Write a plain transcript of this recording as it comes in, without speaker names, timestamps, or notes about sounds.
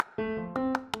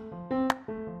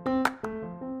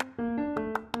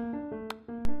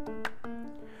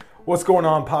What's going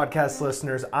on, podcast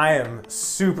listeners? I am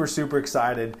super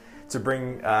excited to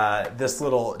bring this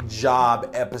little job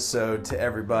episode to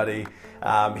everybody.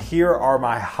 Here are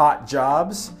my hot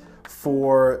jobs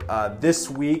for this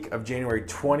week of January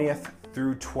 20th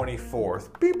through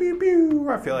 24th. Beep, beep, beep.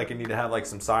 I feel like I need to have like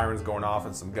some sirens going off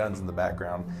and some guns in the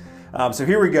background. So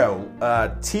here we go.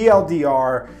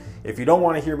 TLDR, if you don't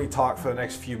want to hear me talk for the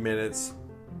next few minutes,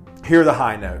 here are the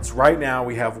high notes. Right now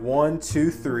we have 1, 2,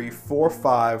 3, 4,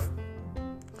 5,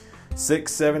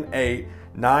 6, 7, 8,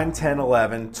 9, 10,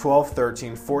 11, 12,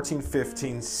 13, 14,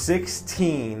 15,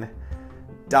 16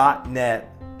 .NET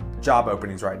job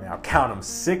openings right now. Count them,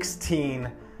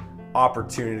 16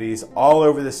 opportunities all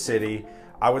over the city.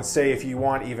 I would say if you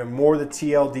want even more of the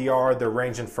TLDR, they're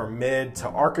ranging from mid to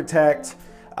architect.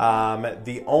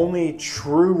 The only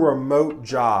true remote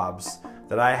jobs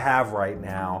that I have right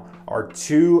now are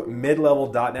 2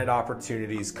 mid-level .NET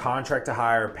opportunities, contract to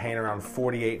hire, paying around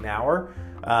 $48 an hour.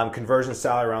 Conversion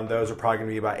salary around those are probably gonna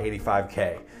be about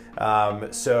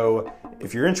 $85K. So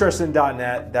if you're interested in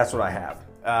 .NET, that's what I have.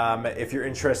 If you're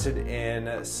interested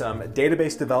in some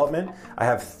database development, I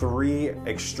have 3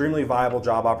 extremely viable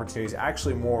job opportunities,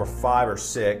 actually more, 5 or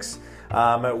 6.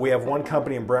 We have one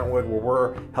company in Brentwood where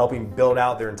we're helping build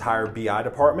out their entire BI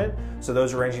department. So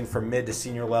those are ranging from mid to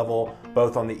senior level,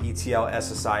 both on the ETL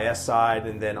SSIS side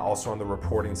and then also on the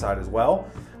reporting side as well.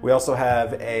 We also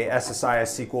have a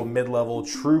SSIS SQL mid-level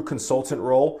true consultant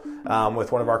role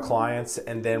with one of our clients.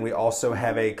 And then we also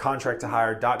have a contract to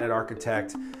hire .NET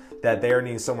architect that they are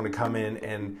needing someone to come in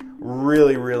and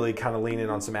really kind of lean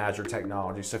in on some Azure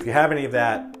technology. So if you have any of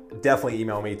that, definitely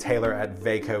email me,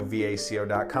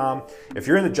 taylor@vaco.com. If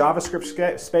you're in the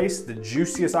JavaScript space, the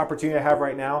juiciest opportunity I have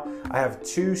right now, I have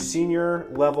 2 senior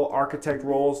level architect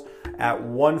roles at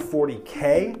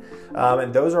 $140K,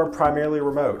 and those are primarily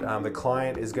remote. The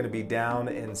client is gonna be down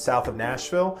in south of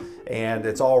Nashville, and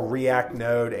it's all React,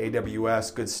 Node,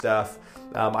 AWS, good stuff.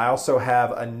 I also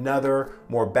have another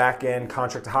more back-end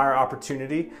contract to hire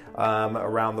opportunity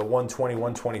around the 120,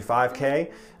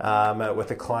 125K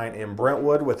with a client in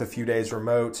Brentwood with a few days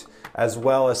remote, as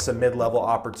well as some mid-level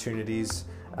opportunities,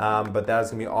 but that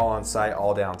is gonna be all on site,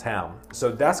 all downtown.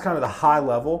 So that's kind of the high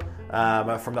level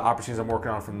from the opportunities I'm working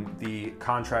on from the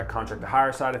contract to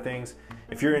hire side of things.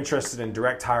 If you're interested in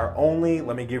direct hire only,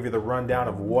 let me give you the rundown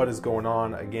of what is going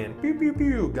on. Again, pew, pew,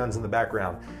 pew, guns in the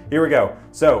background. Here we go.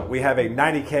 So we have a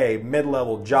 90K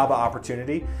mid-level Java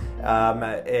opportunity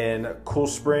in Cool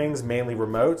Springs, mainly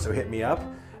remote, so hit me up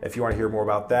if you want to hear more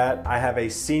about that. I have a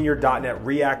senior .NET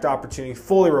React opportunity,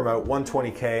 fully remote,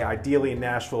 120K, ideally in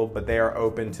Nashville, but they are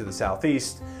open to the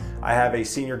Southeast. I have a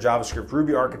senior JavaScript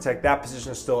Ruby architect. That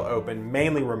position is still open,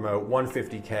 mainly remote,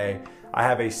 150K. I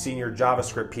have a senior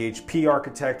JavaScript PHP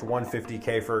architect,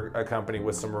 150K for a company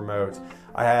with some remote.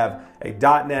 I have a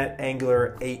 .NET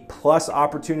Angular 8+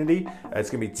 opportunity. It's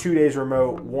gonna be 2 days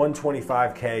remote,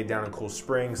 125K down in Cool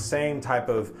Springs. Same type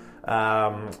of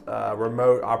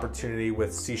remote opportunity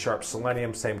with C#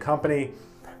 Selenium, same company.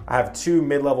 I have 2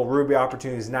 mid-level Ruby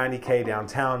opportunities, 90K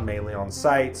downtown, mainly on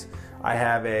site. I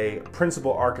have a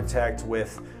principal architect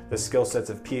with the skill sets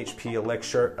of PHP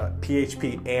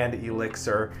and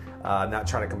Elixir. Not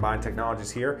trying to combine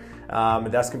technologies here.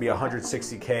 That's gonna be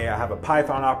 160K. I have a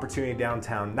Python opportunity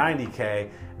downtown, 90K.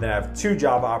 Then I have 2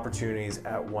 Java opportunities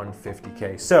at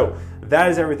 150K. So that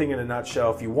is everything in a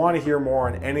nutshell. If you want to hear more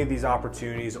on any of these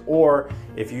opportunities, or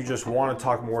if you just want to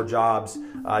talk more jobs,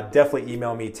 definitely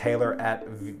email me,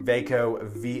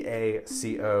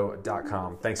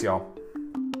 taylor@vaco.com. Thanks, y'all.